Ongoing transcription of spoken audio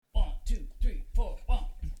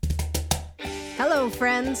Hello,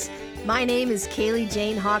 friends. My name is Kaylee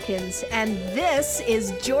Jane Hawkins, and this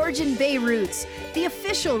is Georgian Bay Roots, the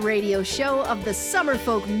official radio show of the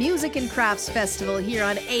Summerfolk Music and Crafts Festival here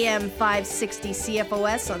on AM 560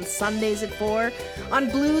 CFOS on Sundays at 4, on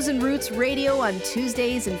Blues and Roots Radio on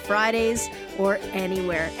Tuesdays and Fridays, or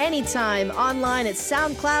anywhere, anytime, online at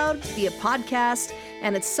SoundCloud, via podcast,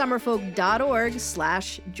 and at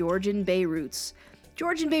summerfolk.org/Georgian Bay Roots.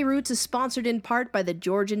 Georgian Bay Roots is sponsored in part by the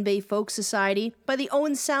Georgian Bay Folk Society, by the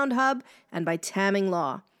Owen Sound Hub, and by Tamming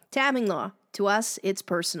Law. Tamming Law, to us, it's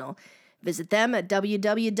personal. Visit them at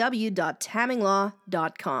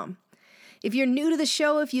www.tamminglaw.com. If you're new to the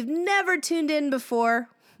show, if you've never tuned in before,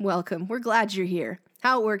 welcome. We're glad you're here.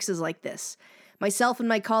 How it works is like this. Myself and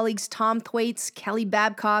my colleagues Tom Thwaites, Kelly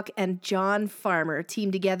Babcock, and John Farmer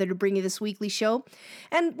team together to bring you this weekly show.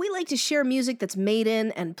 And we like to share music that's made in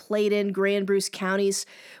and played in Grey and Bruce counties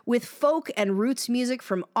with folk and roots music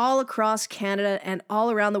from all across Canada and all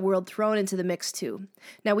around the world thrown into the mix too.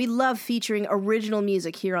 Now, we love featuring original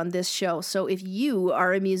music here on this show, so if you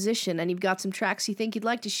are a musician and you've got some tracks you think you'd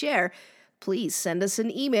like to share, please send us an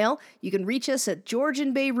email. You can reach us at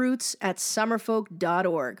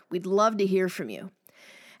georgianbayroots@summerfolk.org. We'd love to hear from you.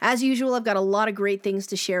 As usual, I've got a lot of great things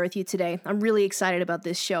to share with you today. I'm really excited about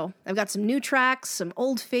this show. I've got some new tracks, some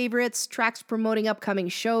old favorites, tracks promoting upcoming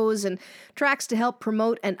shows, and tracks to help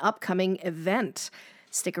promote an upcoming event.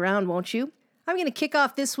 Stick around, won't you? I'm going to kick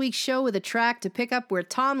off this week's show with a track to pick up where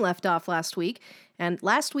Tom left off last week. And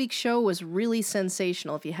last week's show was really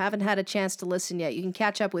sensational. If you haven't had a chance to listen yet, you can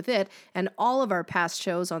catch up with it and all of our past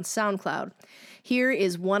shows on SoundCloud. Here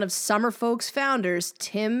is one of Summerfolk's founders,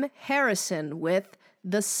 Tim Harrison, with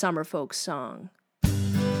the Summerfolk Song.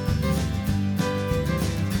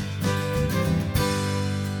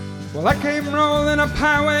 Well, I came rolling up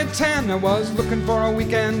Highway 10. I was looking for a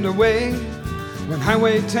weekend away. When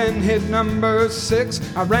Highway 10 hit number 6,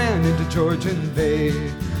 I ran into Georgian Bay.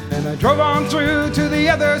 And I drove on through to the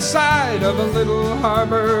other side of a little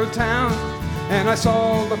harbor town. And I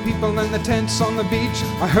saw the people and the tents on the beach.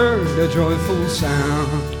 I heard a joyful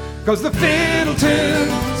sound. 'Cause the fiddle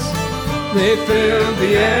tunes, they filled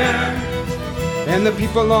the air. And the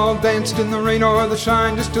people all danced in the rain or the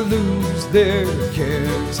shine just to lose their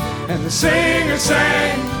cares. And the singers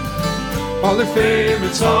sang all their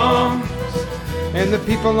favorite songs. And the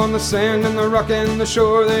people on the sand and the rock and the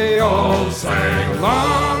shore, they all sang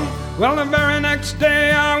along. Well, the very next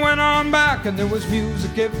day I went on back and there was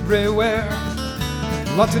music everywhere.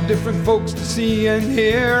 Lots of different folks to see and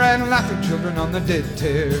hear, and laughing children on the dead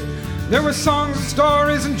tear. There were songs and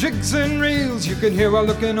stories and jigs and reels you could hear while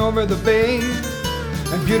looking over the bay.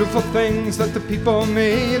 And beautiful things that the people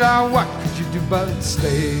made. Ah, what could you do but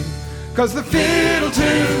stay? 'Cause the fiddle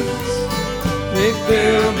tunes, they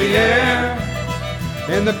filled the air.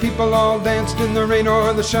 And the people all danced in the rain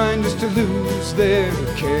or the shine just to lose their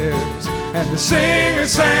cares. And the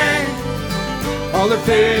singers sang all their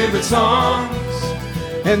favorite songs.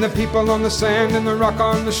 And the people on the sand and the rock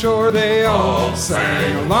on the shore, they all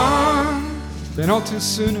sang along. Then all too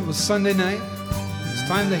soon it was Sunday night. It was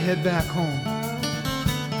time to head back home.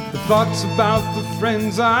 The thoughts about the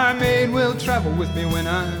friends I made will travel with me when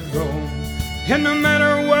I roam. And no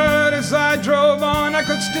matter what, as I drove on, I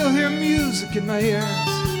could still hear music in my ears.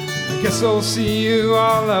 I guess I'll see you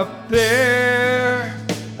all up there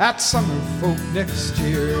at Summerfolk next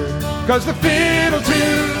year. 'Cause the fiddle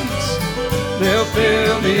tunes, they'll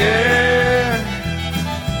fill the air.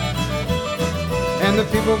 And the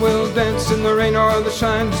people will dance in the rain or the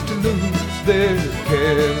shine just to lose their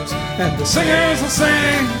cares. And the singers will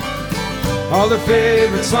sing all their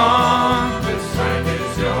favorite songs. This land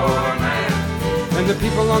is your land. And the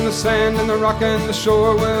people on the sand and the rock and the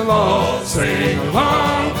shore will all sing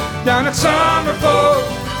along. Down at Summerfolk,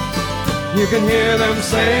 you can hear them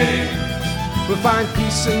say, we'll find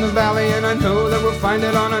peace in the valley, and I know that we'll find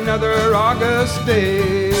it on another August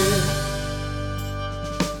day.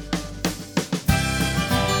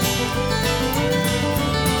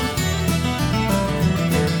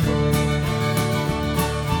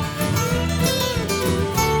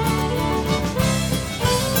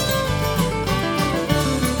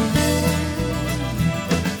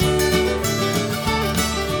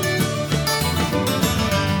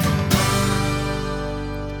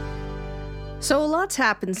 So a lot's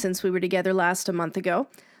happened since we were together last a month ago.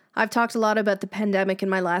 I've talked a lot about the pandemic in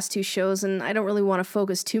my last two shows, and I don't really want to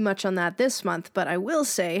focus too much on that this month, but I will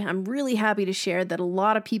say I'm really happy to share that a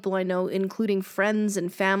lot of people I know, including friends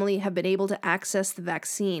and family, have been able to access the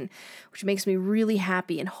vaccine, which makes me really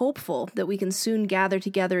happy and hopeful that we can soon gather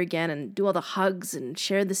together again and do all the hugs and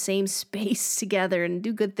share the same space together and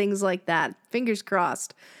do good things like that. Fingers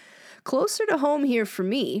crossed. Closer to home here for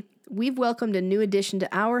me, we've welcomed a new addition to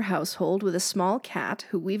our household with a small cat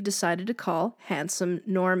who we've decided to call Handsome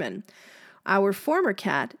Norman. Our former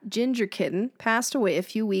cat, Ginger Kitten, passed away a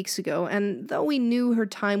few weeks ago, and though we knew her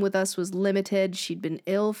time with us was limited, she'd been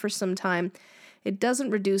ill for some time, it doesn't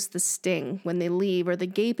reduce the sting when they leave or the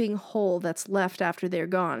gaping hole that's left after they're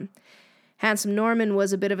gone. Handsome Norman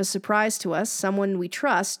was a bit of a surprise to us. Someone we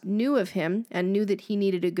trust knew of him and knew that he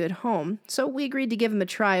needed a good home, so we agreed to give him a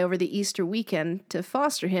try over the Easter weekend to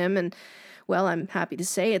foster him, and, well, I'm happy to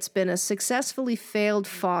say it's been a successfully failed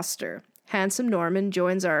foster. Handsome Norman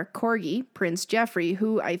joins our corgi, Prince Jeffrey,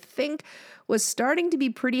 who I think was starting to be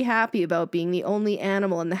pretty happy about being the only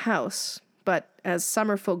animal in the house. But as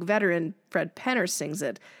Summerfolk veteran Fred Penner sings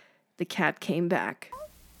it, the cat came back.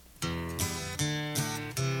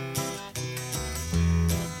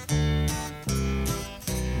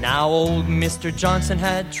 Now old Mr. Johnson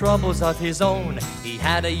had troubles of his own. He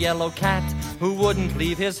had a yellow cat who wouldn't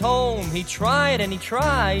leave his home. He tried and he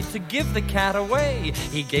tried to give the cat away.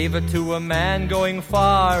 He gave it to a man going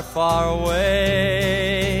far, far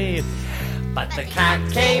away. But the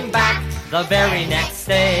cat came back the very next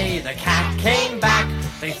day. The cat came back.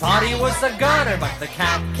 They thought he was a goner, but the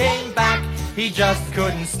cat came back. He just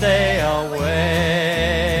couldn't stay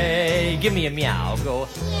away. Give me a meow, go.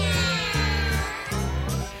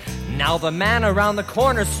 Now the man around the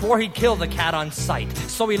corner swore he'd kill the cat on sight,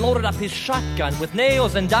 so he loaded up his shotgun with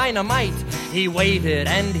nails and dynamite. He waited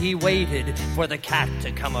and he waited for the cat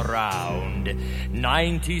to come around.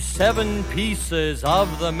 97 pieces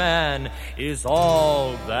of the man is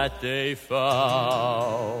all that they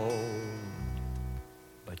found.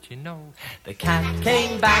 But you know, the cat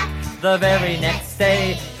came back the very next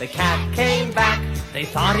day. The cat came back. They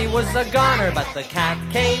thought he was a goner, but the cat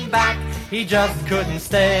came back. He just couldn't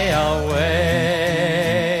stay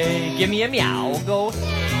away. Give me a meow, go.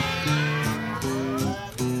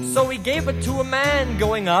 So he gave it to a man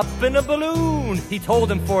going up in a balloon. He told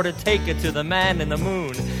him for to take it to the man in the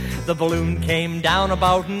moon. The balloon came down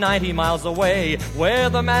about 90 miles away. Where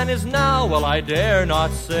the man is now, well, I dare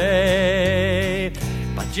not say.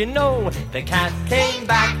 But you know, the cat came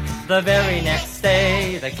back the very next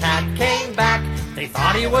day. The cat came back. They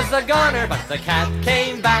thought he was a goner, but the cat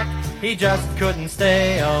came back. He just couldn't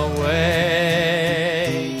stay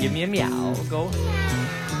away. Give me a meow, go.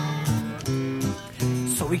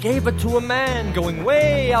 So he gave it to a man going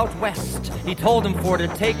way out west. He told him for to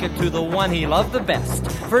take it to the one he loved the best.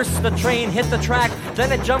 First the train hit the track,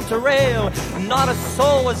 then it jumped a rail. Not a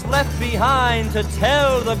soul was left behind to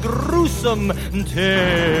tell the gruesome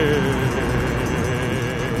tale.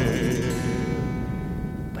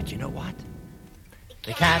 But you know what?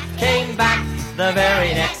 The cat came back the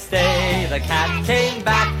very next day. The cat came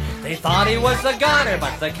back. They thought he was a goner,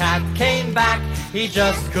 but the cat came back. He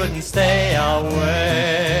just couldn't stay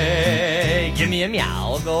away. Give me a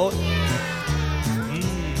meow, go.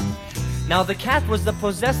 Now the cat was the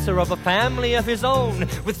possessor of a family of his own,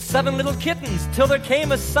 with 7 little kittens, till there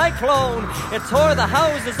came a cyclone. It tore the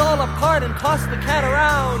houses all apart and tossed the cat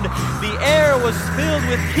around. The air was filled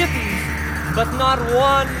with kittens, but not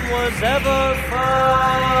one was ever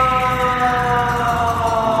found.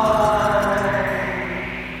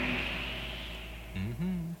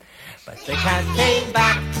 But the cat came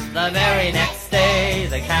back the very next day.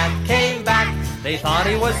 The cat came back. They thought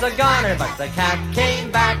he was a goner, but the cat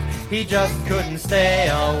came back. He just couldn't stay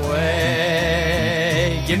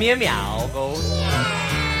away. Give me a meow, go.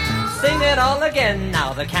 Sing it all again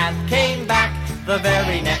now. The cat came back the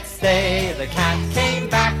very next day. The cat came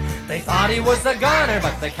back. They thought he was a goner,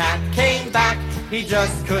 but the cat came back. He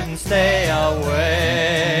just couldn't stay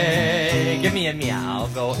away. Give me a meow,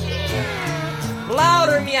 go.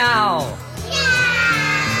 Louder meow.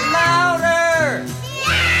 Meow. Louder.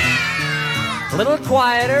 Meow. A little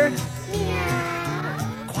quieter.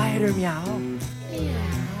 Meow. Quieter meow. Meow.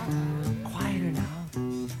 Quieter now.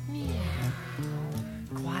 Meow.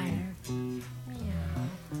 Quieter.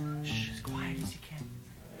 Meow. Shh, as quiet as you can.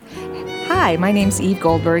 Hi, my name's Eve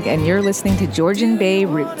Goldberg, and you're listening to Georgian Bay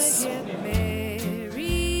Roots.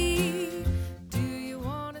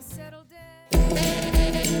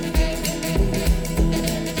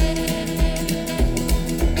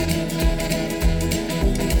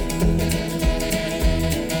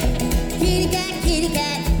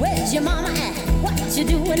 Where's your mama at? What you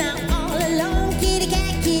doing out all alone? Kitty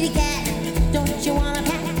cat, don't you want a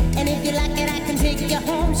cat? And if you like it, I can take you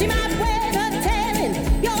home. She might wag her tail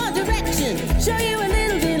in your direction, show you a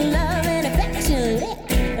little bit of love and affection, lick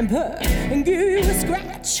and purr and give you a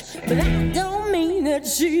scratch. But that don't mean that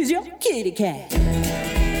she's your kitty cat.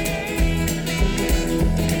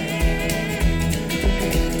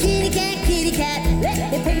 Kitty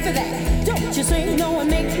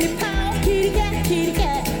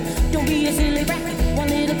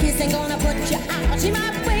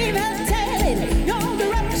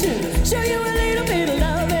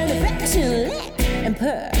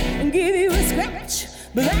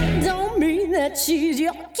but that don't mean that she's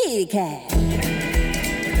your kitty cat.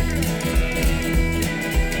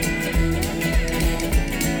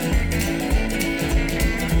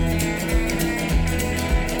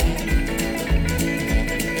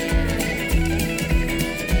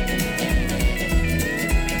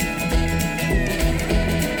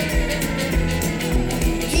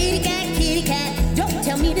 Kitty cat, don't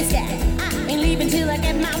tell me to stop. I ain't leaving till I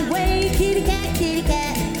get my way. Kitty cat,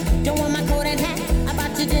 don't want my coat and hat. I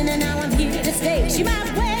bought you dinner, now I'm here to stay. She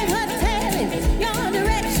might wag her tail in your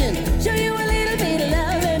direction, show you a little bit of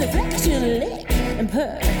love and affection, lick and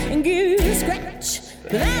purr and give you a scratch.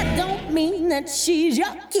 But that don't mean that she's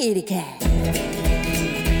your kitty cat.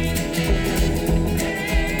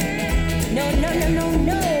 No.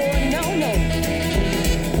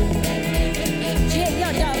 She ain't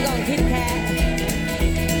your doggone kitty cat.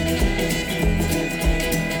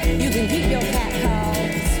 You can keep your cat calls.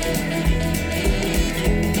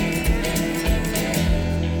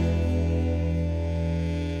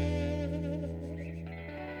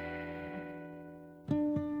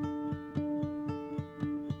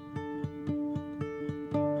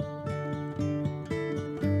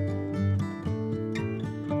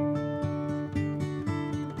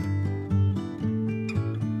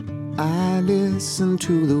 I listen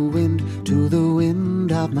to the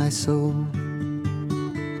wind of my soul.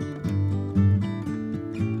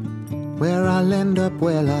 Where I'll end up,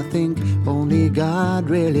 well, I think only God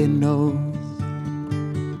really knows.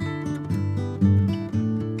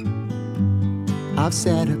 I've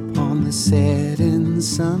sat upon the setting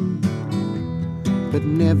sun, but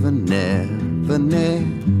never,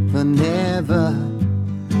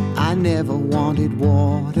 I never wanted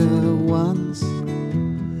water once.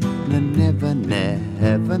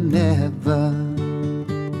 Never.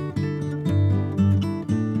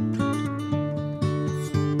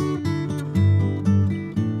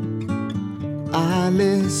 I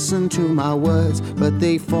listen to my words, but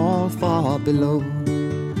they fall far below.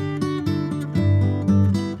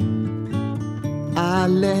 I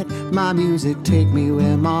let my music take me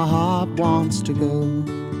where my heart wants to go.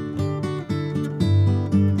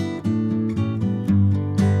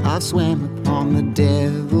 I've swam upon the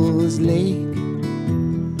devil's lake,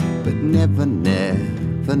 but never,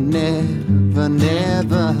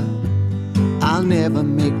 I'll never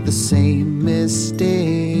make the same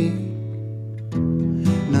mistake.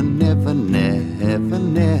 No,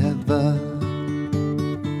 never.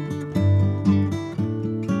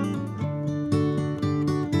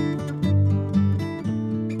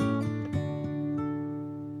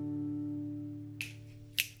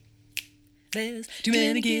 There's too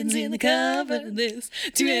many kittens in the cupboard. There's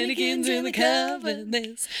too many kittens in the cupboard.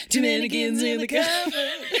 There's too many kittens in the cupboard.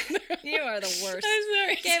 You are the worst. I'm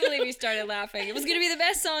sorry. Can't believe you started laughing. It was going to be the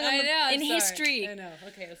best song in history. I know.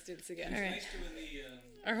 Okay, let's do this again. All right.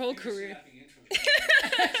 Our whole career.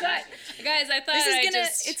 Guys, I thought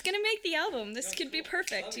it's gonna make the album. This could be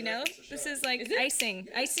perfect, you know? This is like icing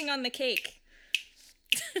on the cake.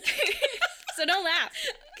 So don't laugh.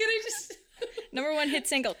 Can I just... Number 1 hit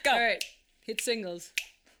single, go. All right, hit singles.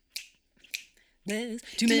 There's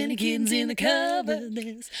too many kittens in the cupboard.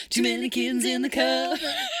 There's too many kittens in the cupboard.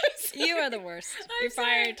 You are the worst. You're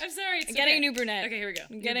fired. I'm sorry. It's I'm getting okay. a new brunette. Okay, here we go.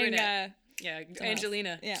 I'm getting yeah,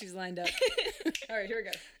 Angelina. Yeah. She's lined up. All right, here we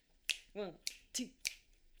go. 1, 2.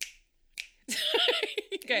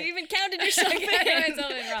 Okay. You even counted yourself in. I got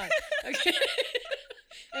myself in wrong. Okay.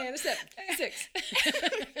 And a step. 6.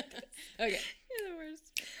 Okay. You're the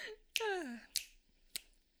worst.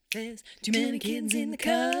 There's too many kittens in the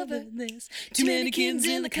cupboard. There's too many kittens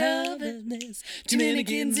in the cupboard. There's too many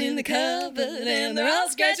kittens in the cupboard, and they're all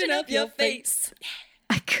scratching up your face.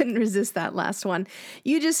 I couldn't resist that last one.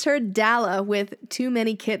 You just heard Dalla with Too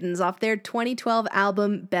Many Kittens off their 2012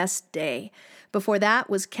 album Best Day. Before that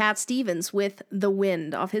was Cat Stevens with The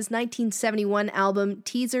Wind off his 1971 album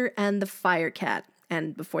Teaser and the Firecat.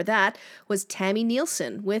 And before that was Tammy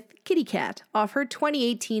Nielsen with Kitty Cat off her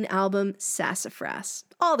 2018 album Sassafras.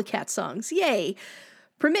 All the cat songs, yay!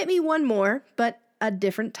 Permit me one more, but a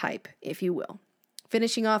different type, if you will.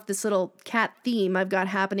 Finishing off this little cat theme I've got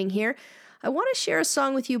happening here, I want to share a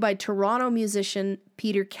song with you by Toronto musician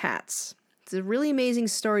Peter Katz. It's a really amazing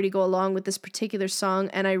story to go along with this particular song,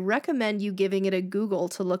 and I recommend you giving it a Google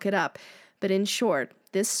to look it up. But in short,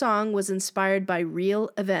 this song was inspired by real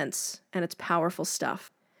events, and it's powerful stuff.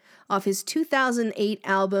 Off his 2008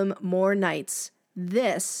 album More Nights,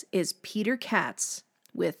 this is Peter Katz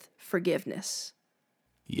with Forgiveness.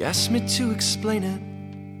 You asked me to explain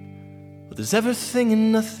it, but there's everything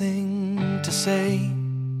and nothing to say.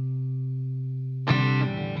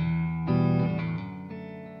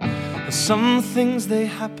 Some things they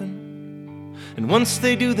happen, and once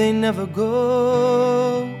they do, they never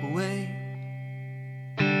go away.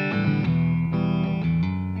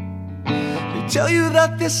 They tell you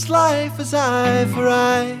that this life is eye for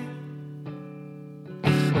eye.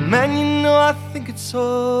 Well, man, you know I think it's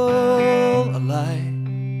all a lie.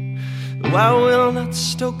 Though I will not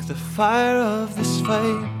stoke the fire of this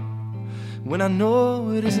fight when I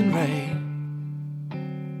know it isn't right.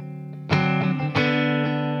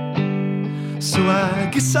 So I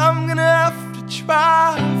guess I'm gonna have to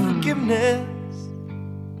try forgiveness,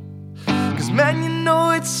 'cause man, you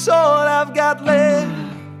know it's all I've got left.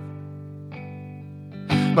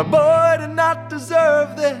 My boy did not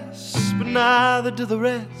deserve this, but neither do the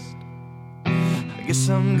rest. I guess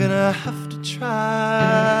I'm gonna have to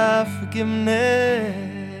try forgiveness.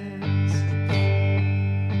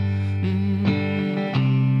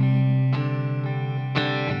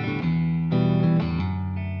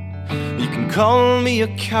 You can call me a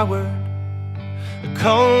coward, or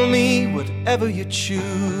call me whatever you choose.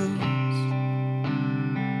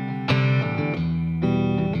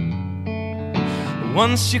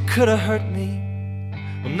 Once you could have hurt me,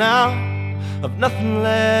 well now I've nothing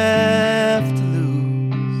left to lose.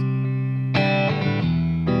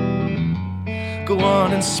 Go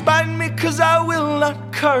on and spite me, 'cause I will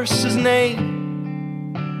not curse his name.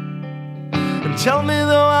 And tell me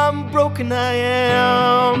though I'm broken, I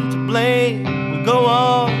am to blame. Well, go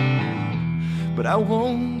on, but I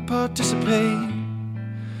won't participate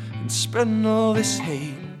in spreading all this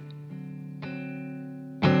hate.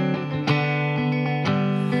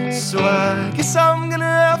 So I guess I'm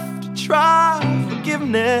gonna have to try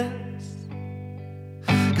forgiveness,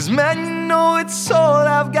 'cause man, you know it's all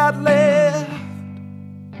I've got left.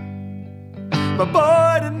 My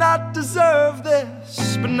boy did not deserve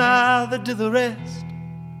this, but neither do the rest.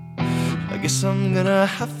 I guess I'm gonna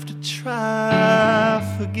have to try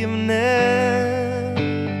forgiveness.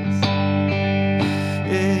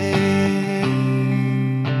 Yeah.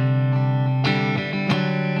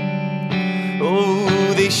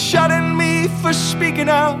 Oh, they shot at me for speaking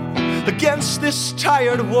out against this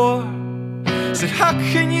tired war. Said, how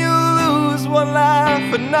can you lose one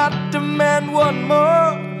life and not demand one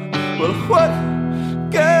more? Well, what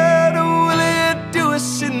good will it do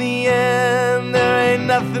us in the end? There ain't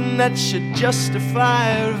nothing that should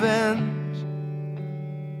justify revenge.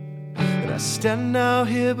 And I stand now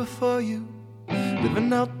here before you,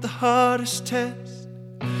 living out the hardest test,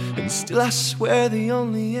 and still I swear the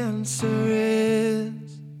only answer is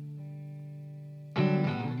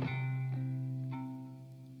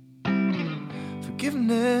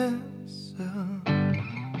forgiveness.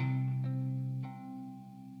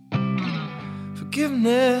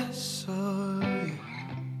 Forgiveness, oh yeah.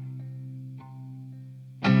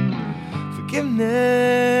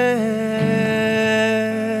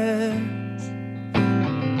 Forgiveness.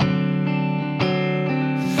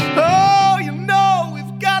 Oh, you know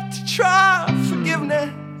we've got to try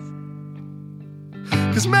forgiveness,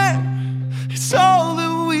 'cause man, it's all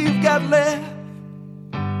that we've got left.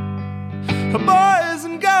 Our boys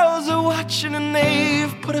and girls are watching and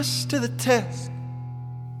they've put us to the test.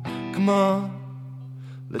 Come on,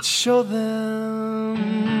 let's show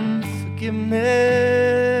them forgiveness.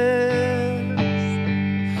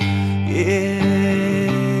 Yeah.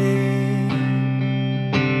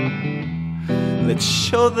 Let's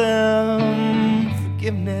show them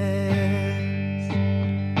forgiveness.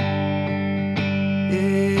 Yeah.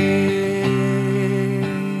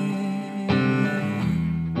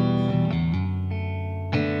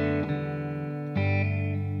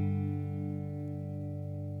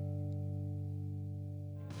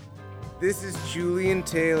 This is Julian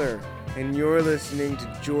Taylor, and you're listening to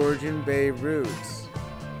Georgian Bay Roots.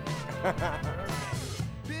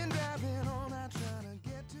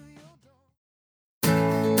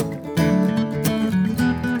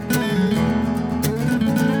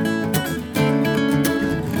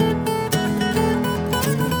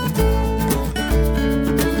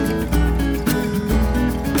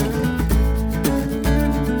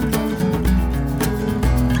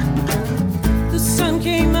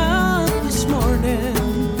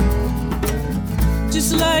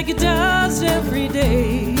 Like it does every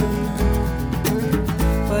day,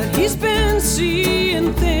 but he's been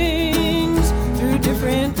seeing things through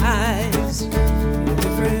different eyes, in a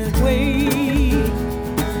different way.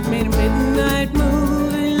 Made a midnight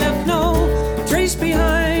move and he left no trace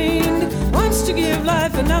behind. Wants to give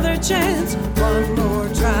life another chance, one more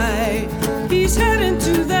try. He's heading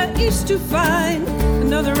to the east to find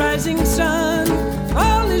another rising sun.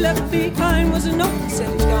 All he left behind was a note that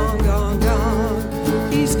said he's gone, gone, gone.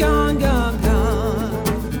 He's gone, gone, gone.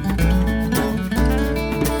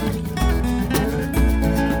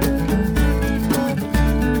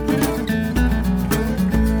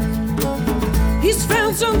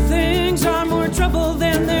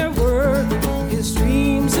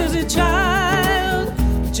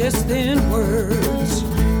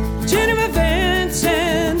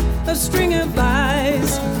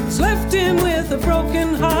 him with a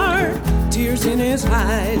broken heart, tears in his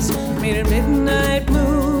eyes. Made a midnight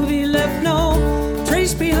move, he left no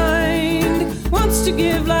trace behind. Wants to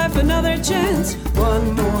give life another chance,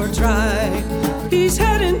 one more try. He's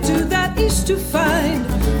heading to that east to find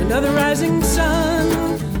another rising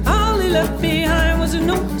sun. All he left behind was a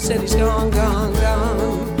note, said he's gone, gone,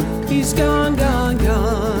 gone. He's gone, gone,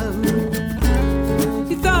 gone.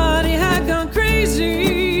 He thought he had gone crazy.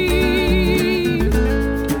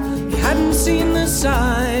 He hadn't seen the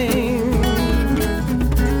sign.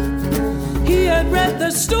 He had read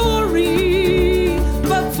the story,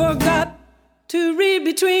 but forgot to read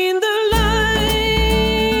between the lines.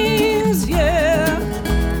 Yeah,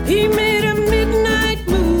 he made a midnight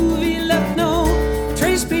move. He left no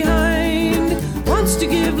trace behind. Wants to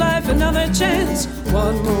give life another chance,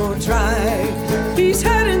 one more try. He's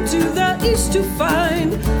heading to the east to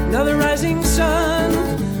find another rising sun.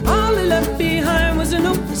 All he left behind was a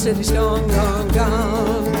note that said he's gone, gone,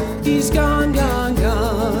 gone. He's gone, gone,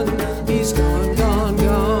 gone. He's gone, gone,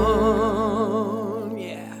 gone.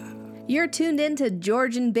 Yeah. You're tuned in to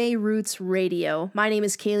Georgian Bay Roots Radio. My name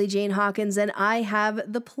is Kaylee Jane Hawkins, and I have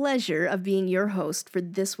the pleasure of being your host for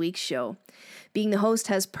this week's show. Being the host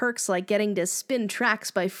has perks like getting to spin tracks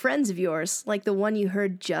by friends of yours, like the one you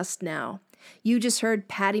heard just now. You just heard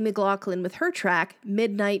Patty McLaughlin with her track,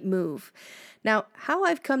 Midnight Move. Now, how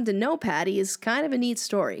I've come to know Patty is kind of a neat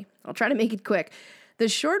story. I'll try to make it quick. The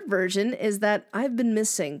short version is that I've been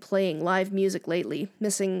missing playing live music lately,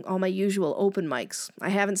 missing all my usual open mics. I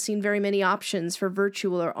haven't seen very many options for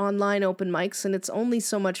virtual or online open mics, and it's only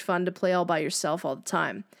so much fun to play all by yourself all the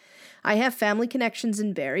time. I have family connections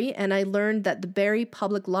in Barrie, and I learned that the Barrie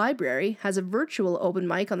Public Library has a virtual open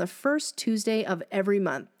mic on the first Tuesday of every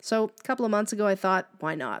month. So a couple of months ago, I thought,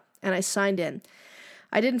 why not? And I signed in.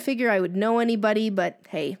 I didn't figure I would know anybody, but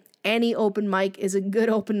hey, any open mic is a good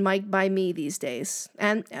open mic by me these days.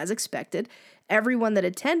 And as expected, everyone that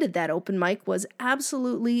attended that open mic was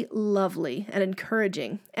absolutely lovely and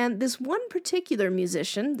encouraging. And this one particular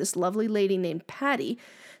musician, this lovely lady named Patty,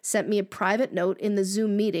 sent me a private note in the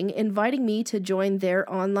Zoom meeting inviting me to join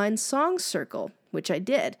their online song circle, which I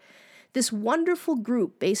did. This wonderful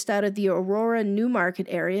group based out of the Aurora Newmarket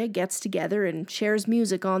area gets together and shares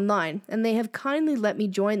music online, and they have kindly let me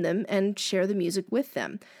join them and share the music with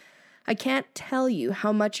them. I can't tell you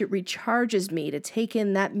how much it recharges me to take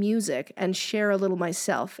in that music and share a little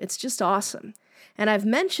myself. It's just awesome. And I've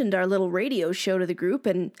mentioned our little radio show to the group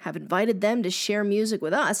and have invited them to share music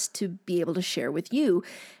with us to be able to share with you.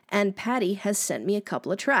 And Patty has sent me a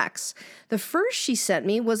couple of tracks. The first she sent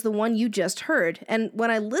me was the one you just heard. And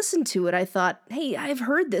when I listened to it, I thought, hey, I've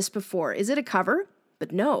heard this before. Is it a cover?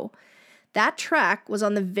 But no. That track was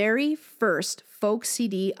on the very first folk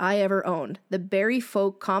CD I ever owned, the Barrie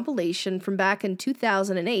Folk compilation from back in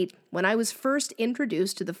 2008, when I was first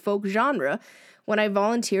introduced to the folk genre when I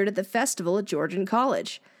volunteered at the festival at Georgian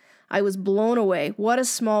College. I was blown away. What a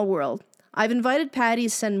small world. I've invited Patty to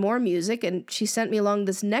send more music, and she sent me along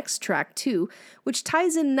this next track too, which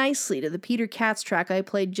ties in nicely to the Peter Katz track I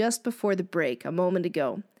played just before the break a moment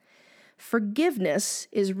ago. Forgiveness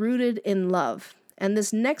is rooted in love. And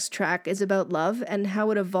this next track is about love and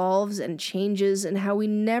how it evolves and changes and how we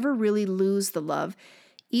never really lose the love,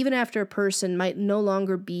 even after a person might no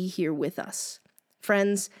longer be here with us.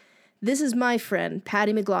 Friends, this is my friend,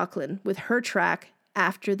 Patty McLaughlin, with her track,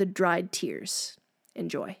 After the Dried Tears.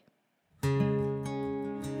 Enjoy.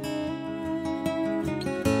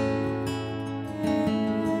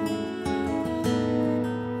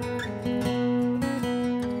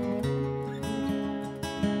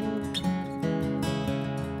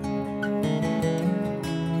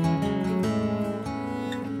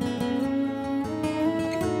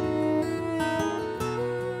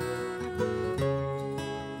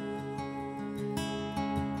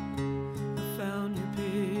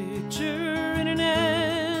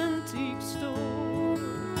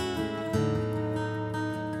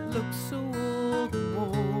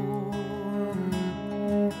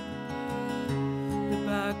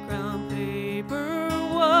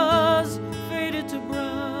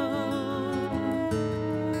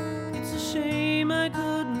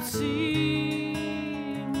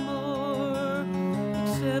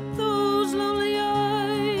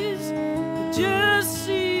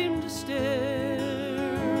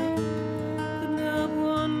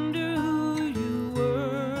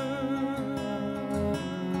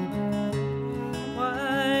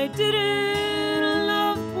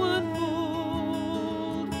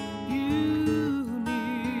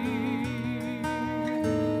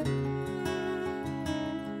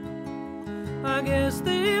 I guess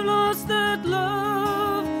they've lost that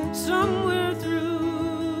love somewhere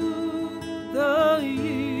through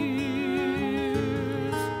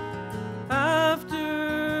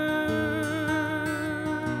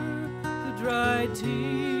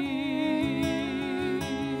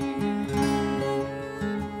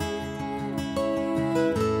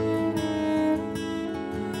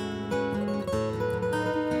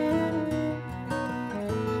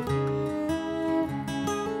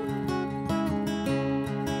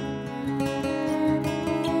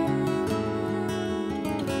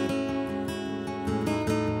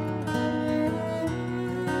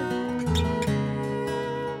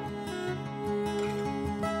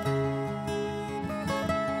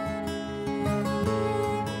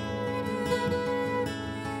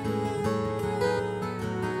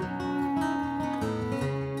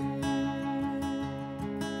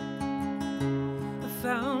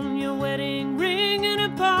Found your wedding ring in a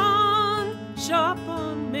pawn shop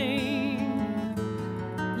on Main.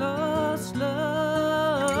 Lost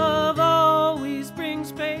love always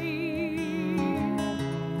brings pain.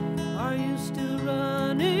 Are you still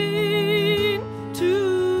running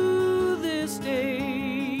to this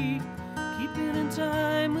day? Keeping in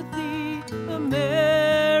time with the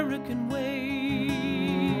American way.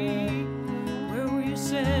 Where were your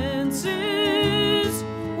senses?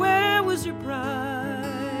 Where was your pride?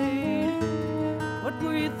 What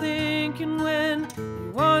were you thinking when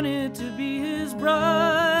you wanted to be his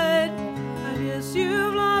bride? I guess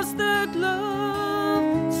you've lost that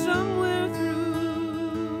love somewhere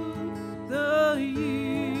through the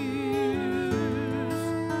years.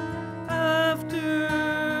 After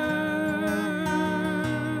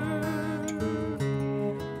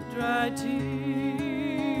dry tears,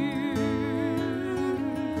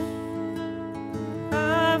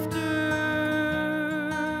 after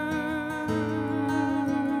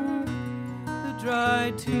the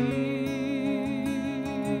dry tears.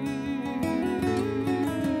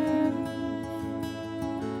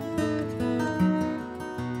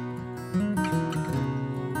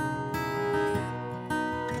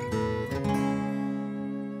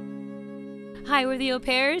 Hi, we're the Au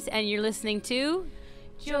Pairs, and you're listening to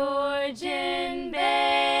Georgian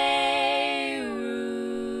Bay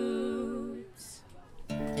Roots.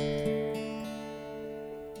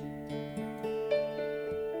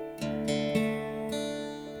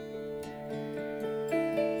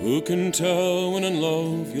 Who can tell when in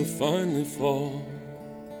love you'll finally fall?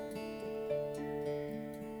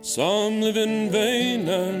 Some live in vain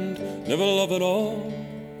and never love at all.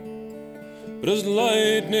 But as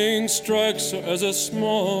lightning strikes or as a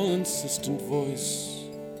small insistent voice,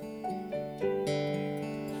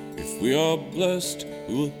 if we are blessed,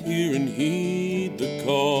 we will hear and heed the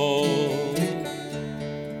call.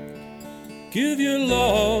 Give your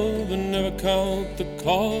love and never count the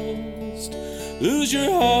cost. Lose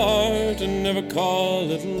your heart and never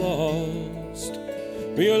call it lost.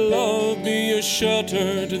 May your love be your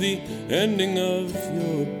shelter to the ending of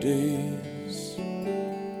your days.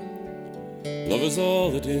 Love is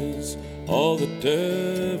all it is, all that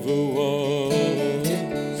ever was.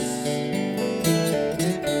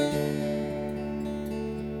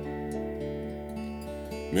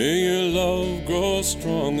 May your love grow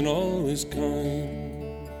strong and always kind.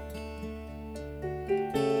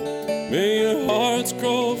 May your hearts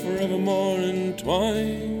grow forevermore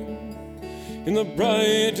entwined, in the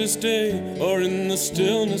brightest day or in the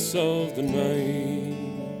stillness of the night.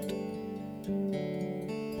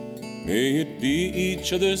 May it be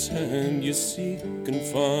each other's hand you seek and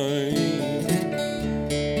find.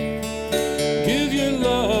 Give your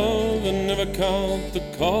love and never count the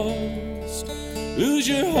cost. Lose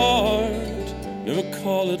your heart, never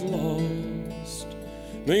call it lost.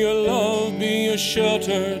 May your love be your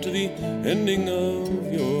shelter to the ending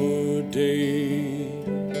of your days.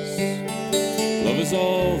 Love is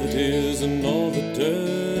all that is and all that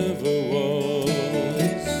ever was.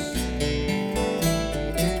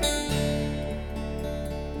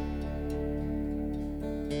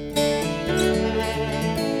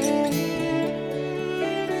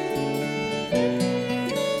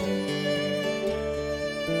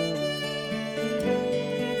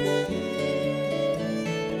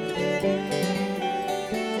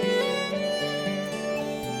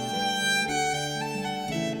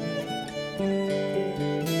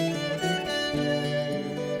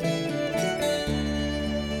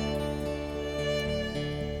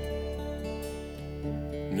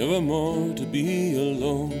 Never more to be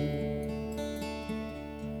alone.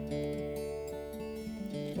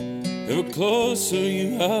 Ever closer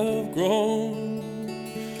you have grown.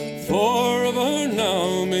 Forever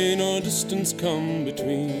now may no distance come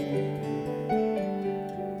between.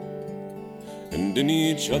 And in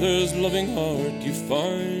each other's loving heart you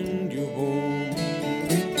find your home.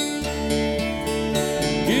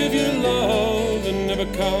 Give your love and never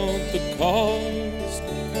count the cost.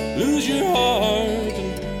 lose your heart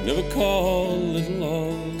and never call it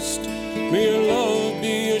lost. May your love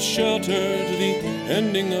be a shelter to the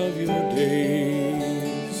ending of your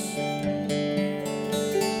days.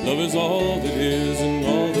 Love is all that is and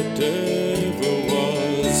all that ever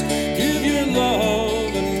was. Give your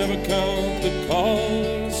love and never count the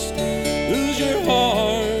cost. Lose your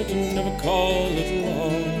heart and never call it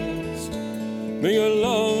lost. May your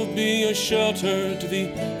love be a shelter to the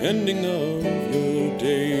ending of your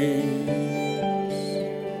days.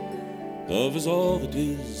 Love is all that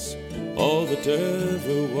is, all that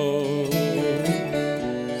ever was.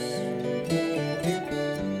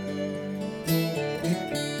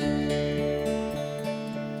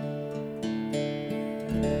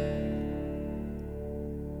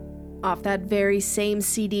 Off that very same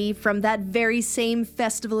CD, from that very same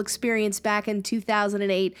festival experience back in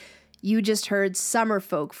 2008, you just heard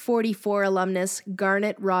Summerfolk 44 alumnus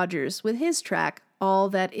Garnet Rogers with his track, All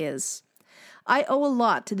That Is. I owe a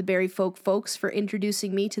lot to the Barrie Folk folks for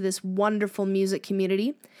introducing me to this wonderful music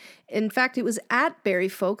community. In fact, it was at Barrie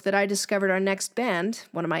Folk that I discovered our next band,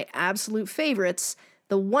 one of my absolute favorites,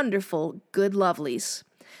 the wonderful Good Lovelies.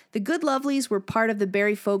 The Good Lovelies were part of the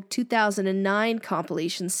Barrie Folk 2009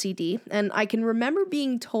 compilation CD, and I can remember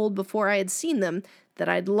being told before I had seen them that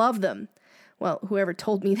I'd love them. Well, whoever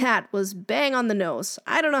told me that was bang on the nose.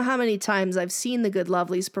 I don't know how many times I've seen the Good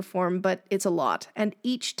Lovelies perform, but it's a lot, and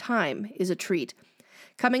each time is a treat.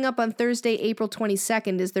 Coming up on Thursday, April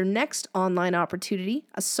 22nd is their next online opportunity,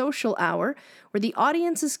 a social hour, where the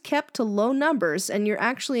audience is kept to low numbers and you're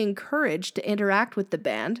actually encouraged to interact with the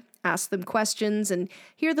band, ask them questions, and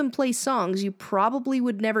hear them play songs you probably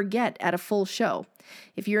would never get at a full show.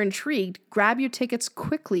 If you're intrigued, grab your tickets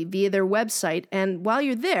quickly via their website, and while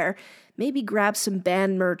you're there, maybe grab some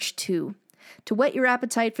band merch too. To whet your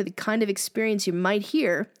appetite for the kind of experience you might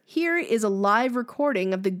hear, here is a live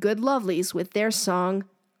recording of the Good Lovelies with their song,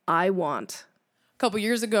 I Want. A couple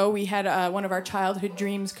years ago, we had one of our childhood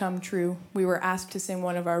dreams come true. We were asked to sing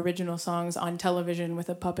one of our original songs on television with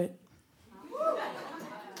a puppet.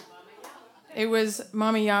 It was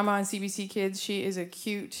Mama Yama on CBC Kids. She is a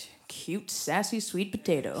cute, sassy, sweet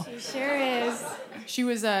potato. She sure is.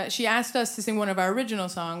 She asked us to sing one of our original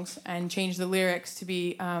songs and change the lyrics to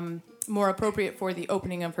be more appropriate for the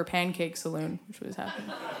opening of her pancake saloon, which was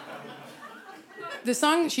happening. The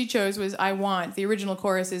song she chose was I Want. The original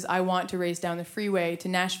chorus is I want to race down the freeway to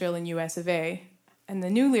Nashville in US of A. And the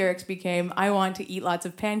new lyrics became I want to eat lots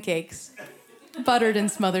of pancakes, buttered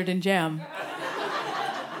and smothered in jam.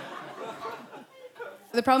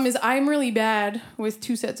 The problem is I'm really bad with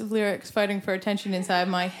two sets of lyrics fighting for attention inside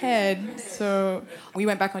my head. So we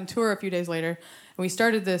went back on tour a few days later, and we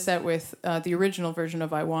started the set with the original version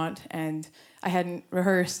of I Want, and I hadn't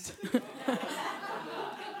rehearsed.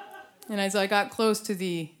 And as I got close to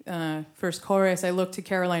the first chorus, I looked to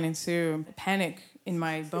Caroline and Sue, panic in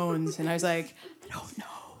my bones, and I was like, I don't know.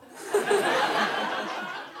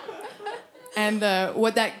 And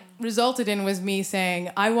what that resulted in was me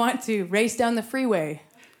saying, I want to race down the freeway,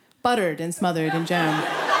 buttered and smothered in jam.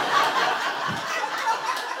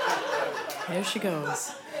 There she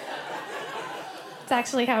goes. It's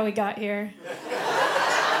actually how we got here.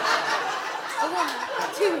 A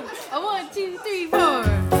one, two, three, four.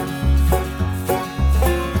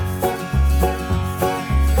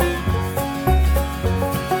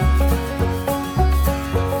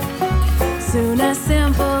 Soon a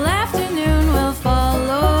simple afternoon will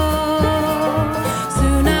follow.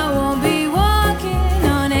 Soon I won't be walking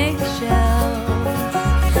on eggshells.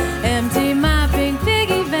 Empty my big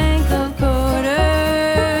piggy bank of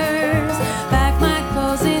quarters. Pack my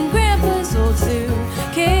clothes in Grandpa's old suitcase.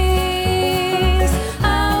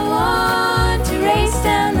 I want to race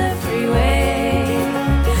down the freeway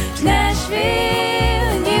to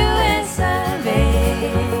Nashville and US of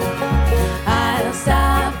A. I'll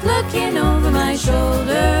stop looking over my shoulder.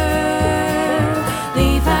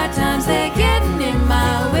 Leave hard times, they're getting in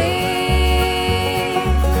my way.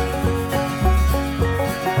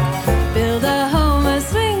 Build a home, a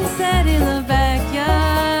swing set in the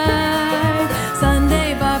backyard.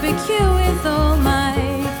 Sunday barbecue with all my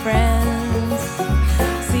friends.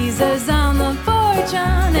 Caesar's on the porch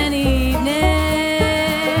on an evening.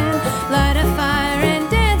 Light a fire and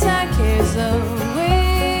dance our cares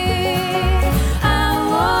away. I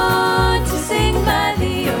want to sing by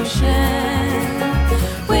the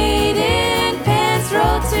ocean. Wade in pants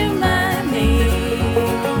rolled to my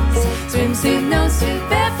knees. Swimsuit, no suit,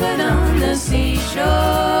 barefoot on the seashore.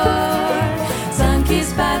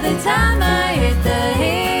 Sun-kissed by the time I hit the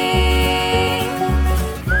hay.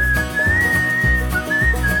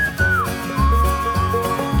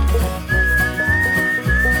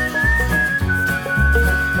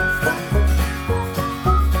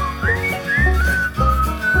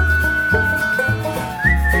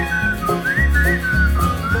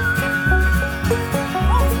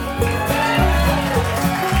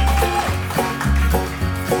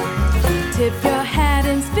 Tip your hat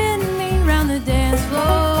and spin me round the dance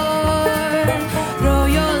floor. Throw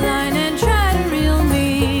your line and try to reel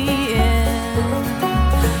me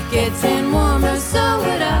in. Getting warmer, so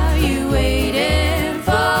what are you waiting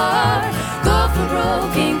for? Go for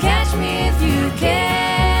broke and catch me if you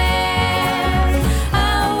can.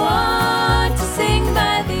 I want to sing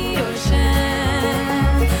by the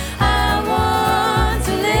ocean. I want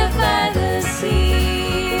to live by the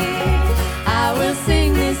sea. I will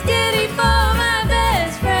sing this ditty for my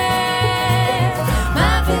best friend.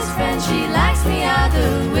 My best friend, she likes me all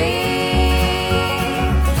the way.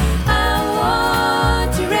 I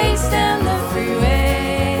want to race down the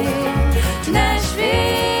freeway to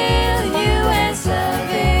Nashville and US of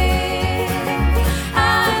A.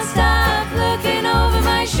 I stop looking over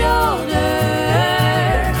my shoulder.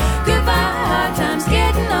 Goodbye, hard times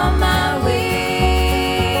getting on my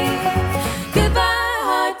way. Goodbye,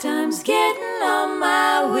 hard times getting on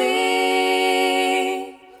my way.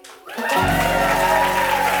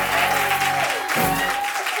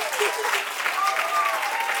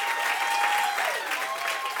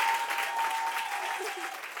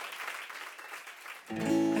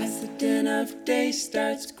 As the din of day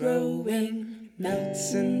starts growing,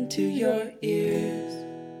 melts into your ears.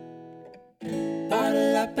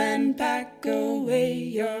 Bottle up and pack away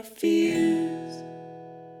your fears.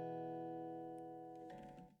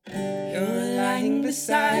 You're lying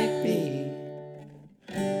beside me,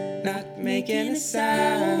 not making a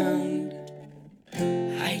sound.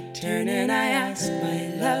 I turn and I ask my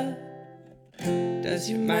love, does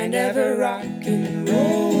your mind ever rock and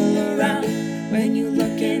roll around? When you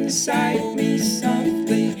look inside me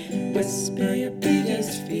softly, whisper your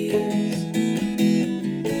biggest fears.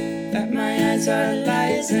 That my eyes are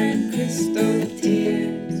lies and crystal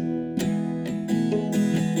tears.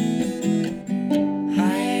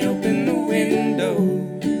 I open the window,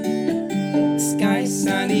 the sky's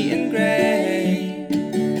sunny and gray.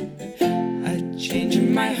 A change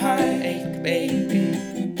in my heartache, baby.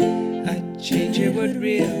 A change it would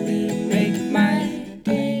really make my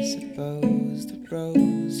day. Suppose the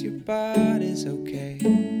rose, your body's okay.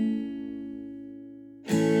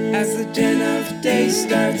 As the din of day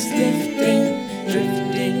starts lifting,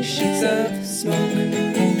 drifting sheets of smoke.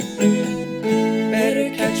 Better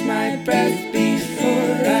catch my breath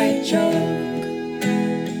before I choke.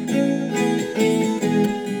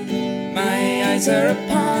 My eyes are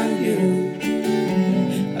upon you,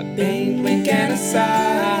 a pained wink and a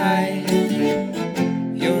sigh.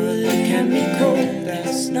 Your look can be cold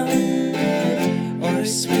as snow, or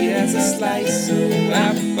sweet as a slice of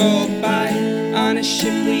apple pie. On a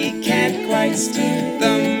ship we can't quite steer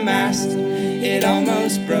the mast, it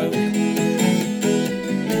almost broke.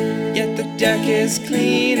 Yet the deck is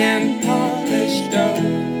clean and polished oak.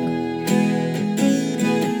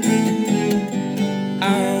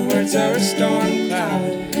 Our words are a storm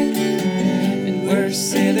cloud, and we're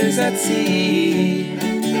sailors at sea.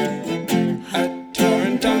 A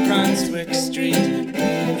torrent on Brunswick Street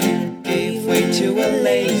gave way to a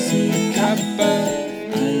lazy cup of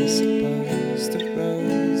I suppose the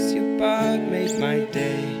rose you bought made my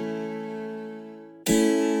day.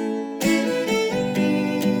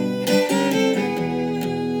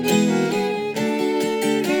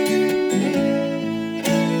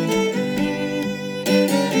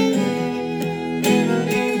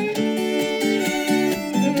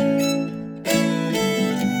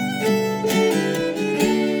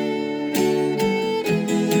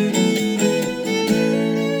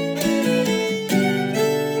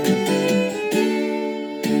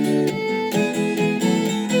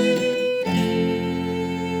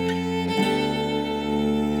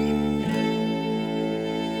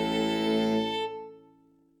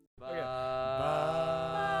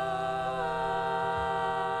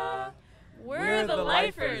 We're the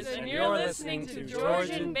Lifers, and you're listening to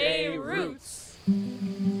Georgian Bay Roots.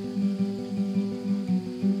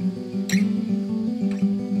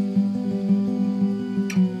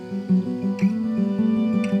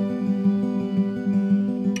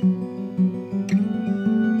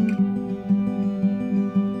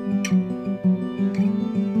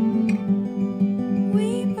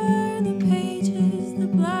 We burn the pages, the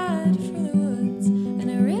blood for the woods, and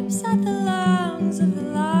it rips at the lungs of the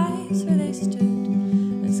lives where they stood.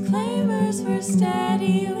 As claimers were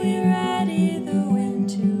steady, we ready the wind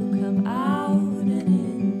to come out and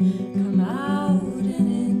in, come out and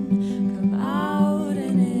in, come out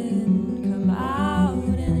and in, come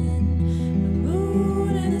out and in. The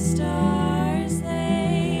moon and the stars,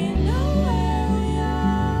 they know where we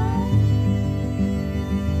are.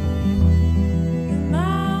 The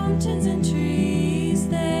mountains and trees,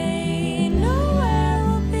 they know where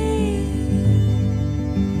we'll be.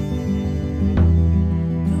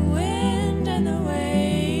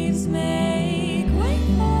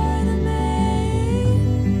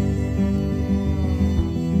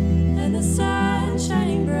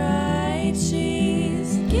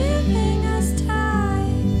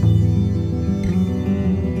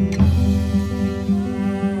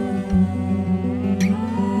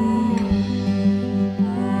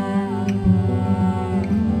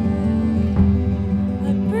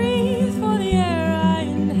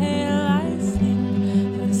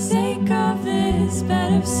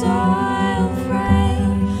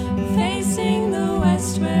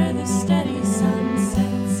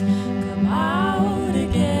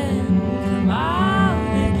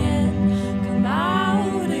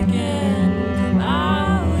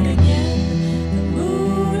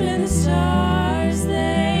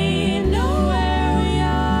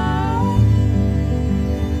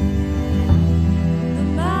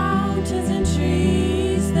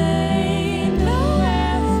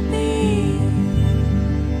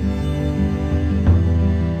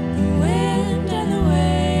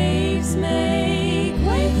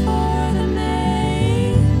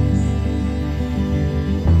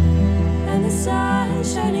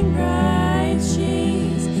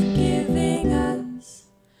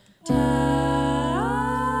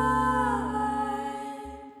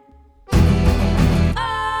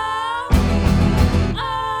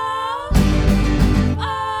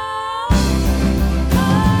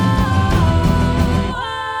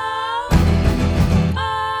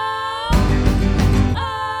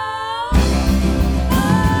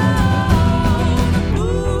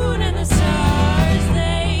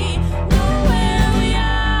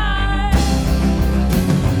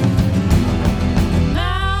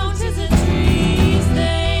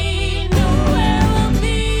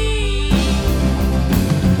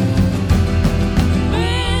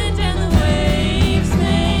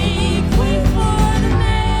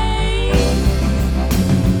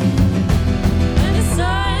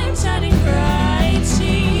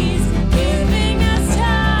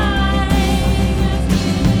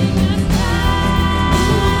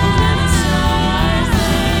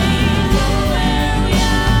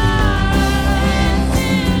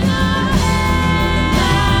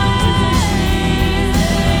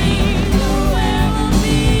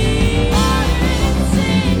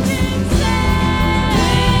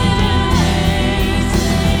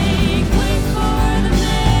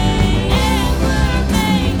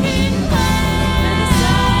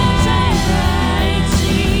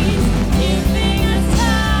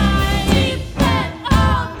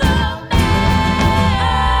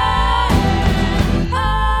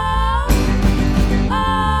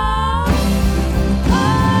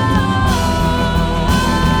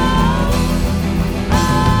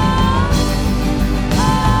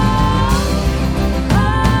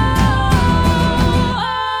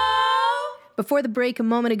 Before the break a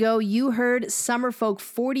moment ago, you heard Summerfolk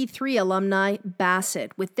 43 alumni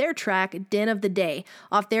Bassett with their track Din of the Day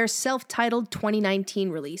off their self-titled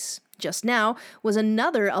 2019 release. Just now was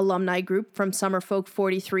another alumni group from Summerfolk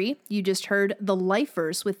 43. You just heard The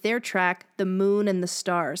Lifers with their track The Moon and the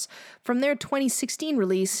Stars from their 2016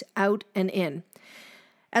 release Out and In.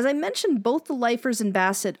 As I mentioned, both The Lifers and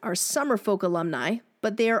Bassett are Summerfolk alumni,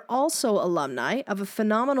 but they are also alumni of a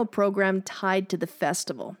phenomenal program tied to the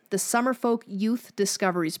festival, the Summerfolk Youth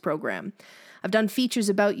Discoveries Program. I've done features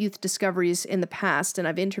about Youth Discoveries in the past, and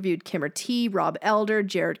I've interviewed Kimmer T, Rob Elder,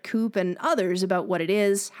 Jared Coop, and others about what it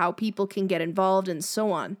is, how people can get involved, and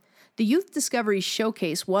so on. The Youth Discoveries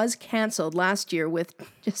Showcase was canceled last year with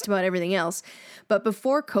just about everything else, but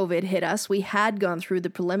before COVID hit us, we had gone through the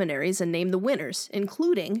preliminaries and named the winners,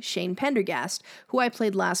 including Shane Pendergast, who I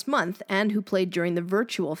played last month and who played during the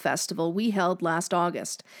virtual festival we held last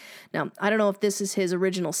August. Now, I don't know if this is his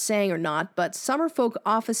original saying or not, but Summerfolk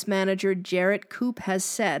office manager Jared Coop has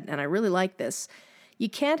said, and I really like this, you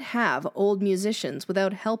can't have old musicians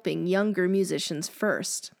without helping younger musicians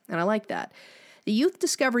first, and I like that. The Youth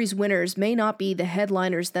Discoveries winners may not be the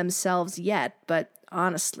headliners themselves yet, but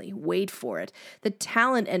honestly, wait for it. The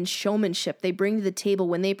talent and showmanship they bring to the table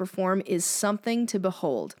when they perform is something to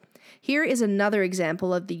behold. Here is another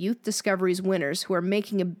example of the Youth Discoveries winners who are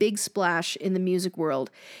making a big splash in the music world.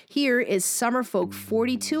 Here is Summerfolk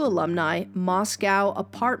 42 alumni Moscow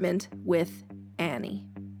Apartment with Annie.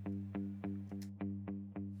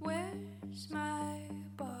 Where's my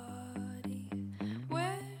body?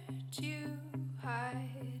 Where'd you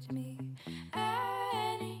hide me?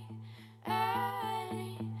 Annie,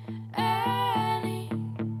 Annie, Annie.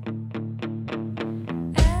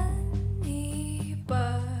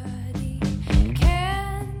 Anybody,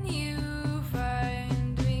 can you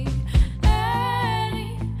find me?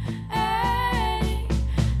 Annie, Annie,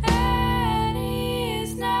 Annie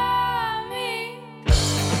is not me.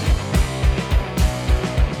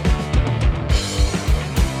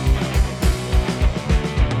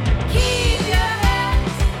 Keep your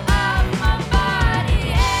hands off my body,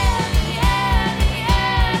 Annie, Annie,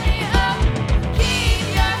 Annie, oh. Keep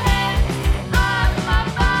your hands off my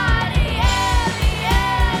body, Annie,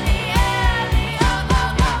 Annie, Annie, oh,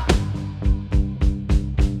 oh, oh.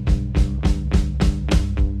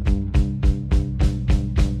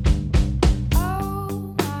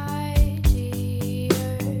 Oh, my dear,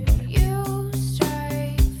 you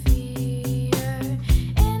strike fear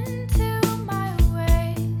into my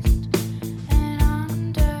waist and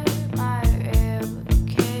under my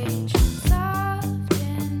ribcage. Soft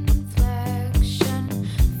inflection,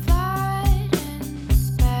 flight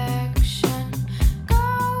inspection. Go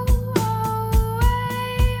away,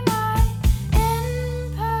 my imperfection.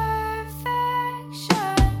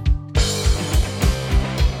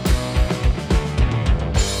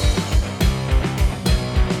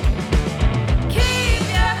 Keep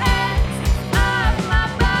your hands off my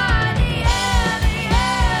body, Annie,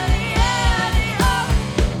 Annie, Annie, oh.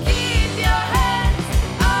 Keep your hands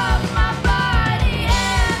off my body,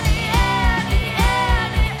 Annie, Annie,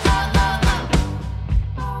 Annie, oh, oh,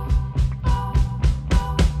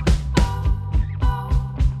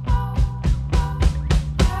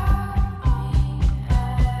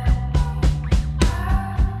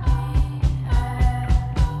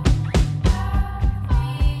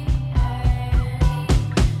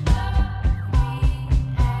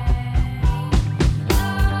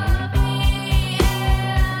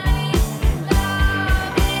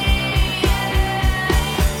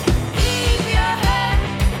 Keep your hands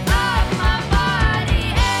off my body,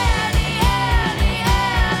 Annie, Annie,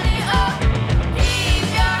 Annie, oh. Keep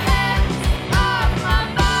your hands off my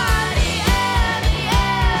body, Annie,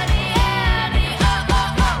 Annie, Annie, oh,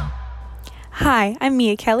 oh, oh. Hi, I'm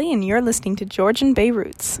Mia Kelly, and you're listening to Georgian Bay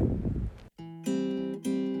Roots.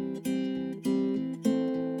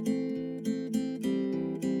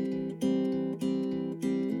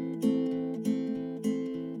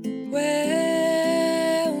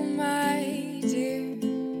 Well, my dear,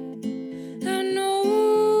 I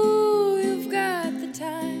know you've got the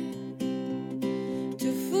time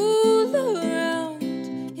to fool around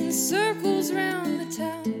in circles round the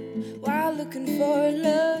town while looking for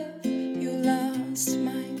love. You lost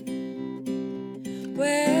mine.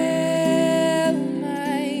 Well,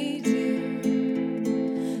 my dear,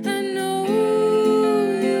 I know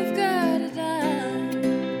you've got a dime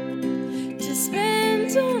to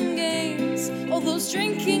spend on games, all those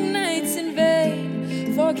drinking nights in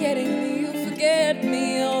vain, forgetting me, you forget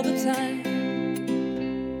me all the time.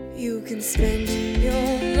 You can spend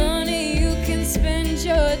your money, you can spend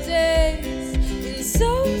your days in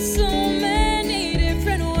so many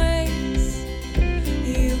different ways.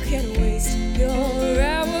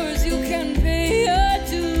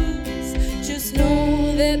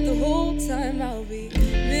 that the whole time I'll be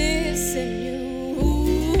missing you.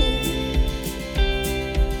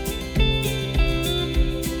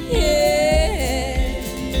 Yeah.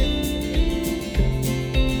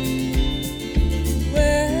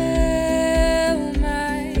 Well,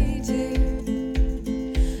 my dear,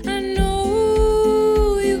 I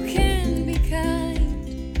know you can be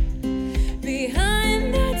kind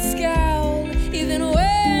behind that scowl, even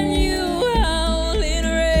when you howl in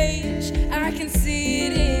rage. I can see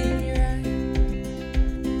it in your eyes.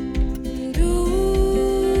 And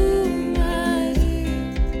ooh, my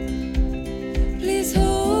dear, please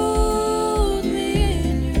hold me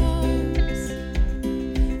in your arms.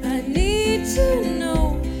 I need to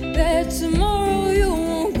know that tomorrow you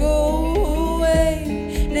won't go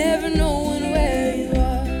away, never knowing where you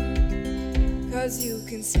are. 'Cause you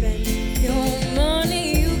can spend your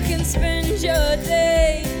money, you can spend your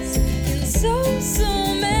days in so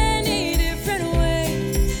many different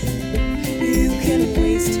ways. You can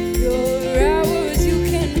waste your hours, you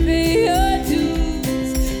can pay your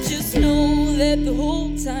dues. Just know that the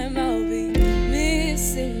whole time I'll be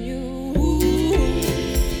missing you.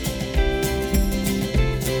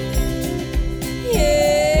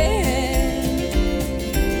 Yeah.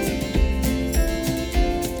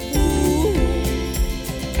 Ooh.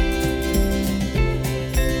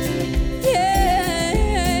 Yeah.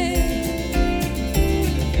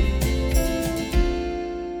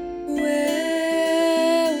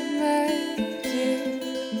 Well, my dear,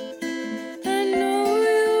 I know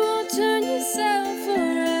you won't turn yourself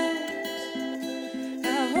around. I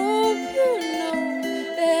hope you know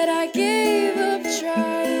that I gave up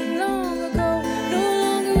trying long ago, no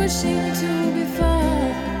longer wishing to be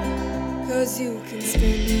found. 'Cause you can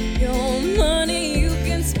spend your money, you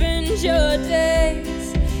can spend your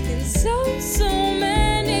days in so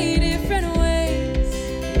many different ways.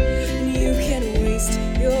 And you can waste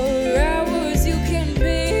your hours, you can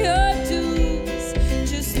pay your dues.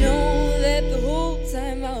 Just know that the whole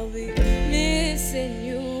time I'll be missing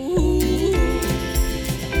you.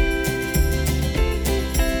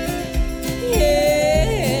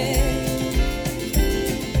 Yeah.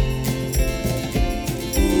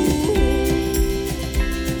 Ooh.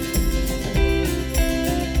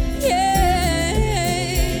 Yeah.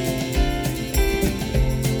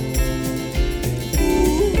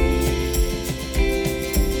 Ooh.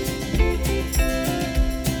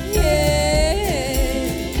 Yeah.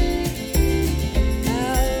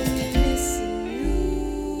 I'll be missing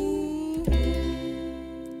you.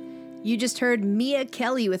 You just heard Mia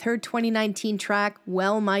Kelly with her 2019 track,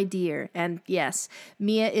 Well, My Dear. And yes,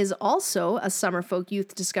 Mia is also a Summer Folk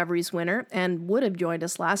Youth Discoveries winner and would have joined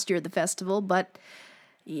us last year at the festival, but,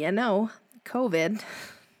 you know, COVID.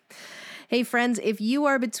 Hey friends, if you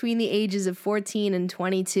are between the ages of 14 and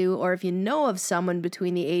 22, or if you know of someone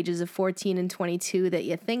between the ages of 14 and 22 that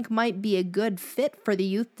you think might be a good fit for the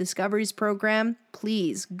Youth Discoveries program,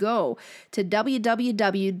 please go to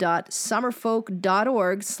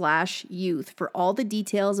www.summerfolk.org/youth for all the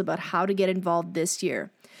details about how to get involved this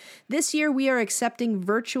year. This year, we are accepting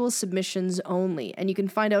virtual submissions only, and you can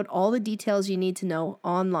find out all the details you need to know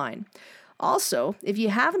online. Also, if you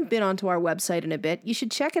haven't been onto our website in a bit, you should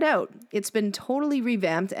check it out. It's been totally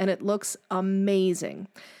revamped and it looks amazing.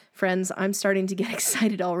 Friends, I'm starting to get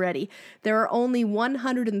excited already. There are only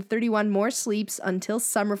 131 more sleeps until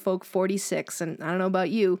Summerfolk 46, and I don't know about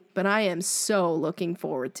you, but I am so looking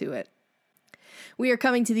forward to it. We are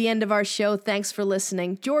coming to the end of our show. Thanks for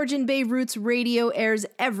listening. Georgian Bay Roots Radio airs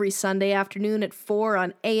every Sunday afternoon at 4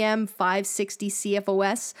 on AM 560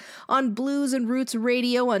 CFOS, on Blues and Roots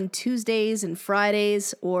Radio on Tuesdays and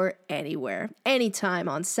Fridays, or anywhere, anytime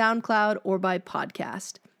on SoundCloud or by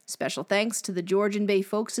podcast. Special thanks to the Georgian Bay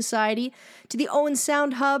Folk Society, to the Owen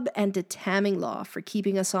Sound Hub, and to Tamming Law for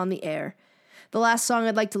keeping us on the air. The last song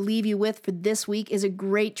I'd like to leave you with for this week is a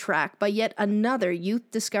great track by yet another Youth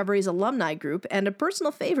Discoveries alumni group and a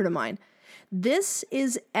personal favorite of mine. This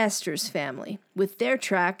is Esther's Family with their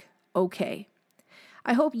track, Okay.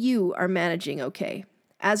 I hope you are managing okay.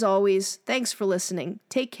 As always, thanks for listening.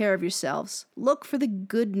 Take care of yourselves. Look for the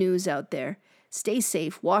good news out there. Stay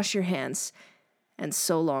safe, wash your hands, and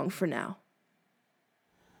so long for now.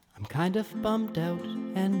 I'm kind of bummed out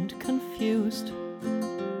and confused,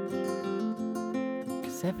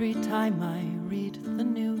 'cause every time I read the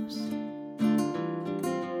news,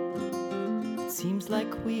 it seems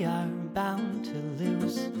like we are bound to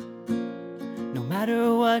lose, no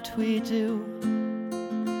matter what we do.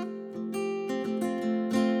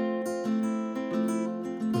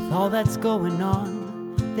 With all that's going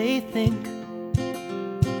on, they think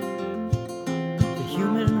the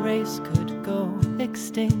human race could go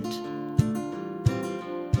extinct.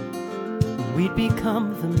 we'd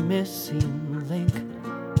become the missing link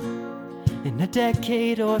in a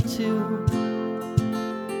decade or two.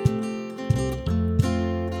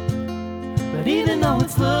 But even though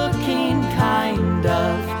it's looking kind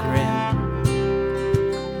of grim,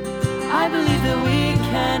 I believe that we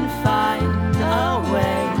can find a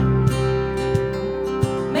way.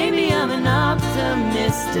 Maybe I'm an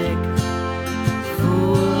optimistic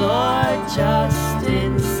fool or just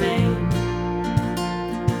insane,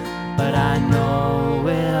 but I know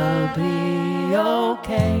we'll be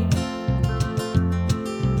okay.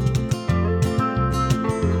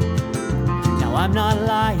 Now I'm not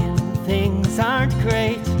lying, things aren't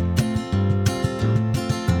great.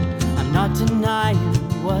 I'm not denying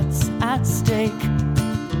what's at stake,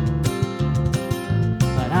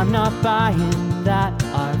 but I'm not buying that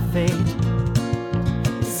our fate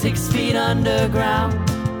 6 feet underground.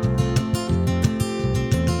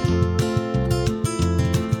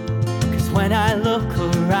 'Cause when I look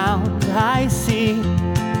around, I see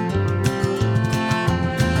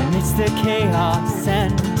amidst the chaos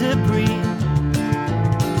and debris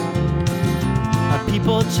are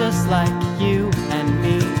people just like you and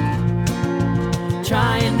me,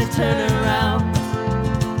 trying to turn around.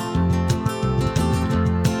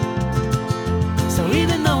 So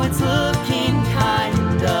even though it's looking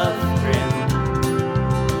kind of grim,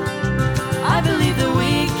 I believe that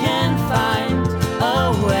we can find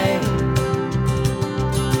a way.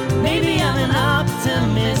 Maybe I'm an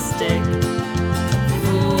optimistic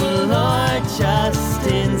fool or just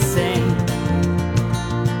insane,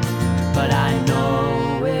 but I know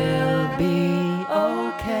we'll be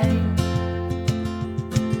okay.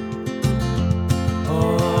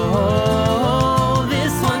 Oh,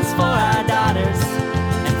 this one's for our daughters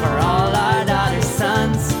and for all our daughters'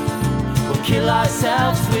 sons. We'll kill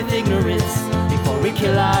ourselves with ignorance before we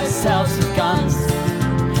kill ourselves with guns.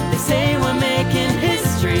 They say we're making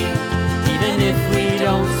history even if we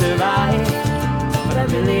don't survive, but I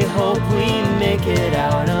really hope we make it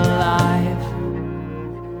out alive.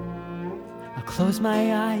 I'll close my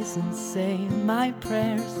eyes and say my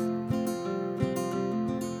prayers.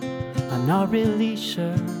 I'm not really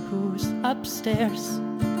sure who's upstairs,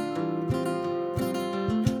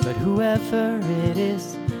 but whoever it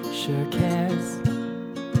is sure cares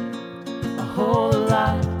a whole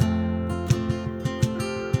lot.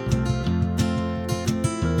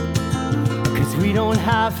 'Cause we don't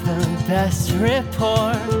have the best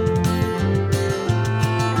rapport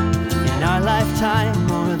in our lifetime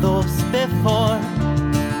or those before.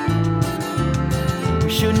 We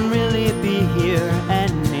shouldn't really be here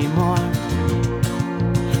anymore,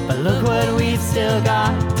 but look what we've still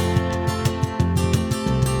got.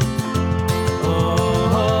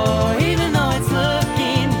 Oh, even though it's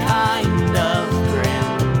looking kind of grim,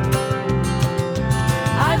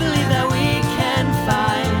 I believe that we can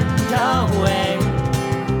find a way.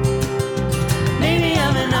 Maybe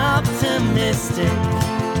I'm an optimistic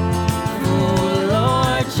fool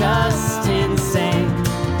or just insane,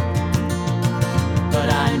 but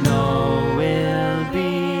I know we'll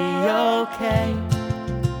be okay.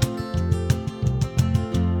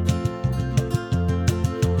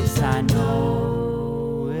 Yes, I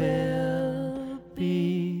know we'll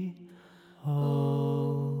be okay.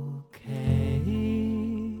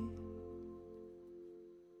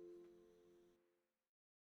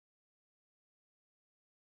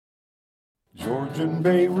 Georgian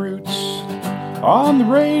Bay Roots on the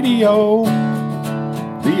radio,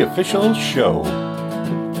 the official show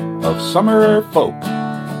of Summer Folk,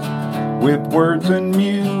 with words and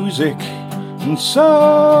music and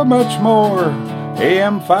so much more.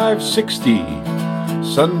 AM 560,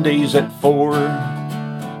 Sundays at 4,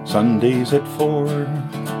 Sundays at 4,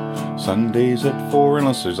 Sundays at 4,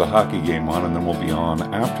 unless there's a hockey game on, and then we'll be on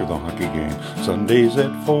after the hockey game. Sundays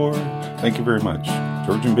at 4. Thank you very much.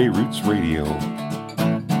 Georgian Bay Roots Radio.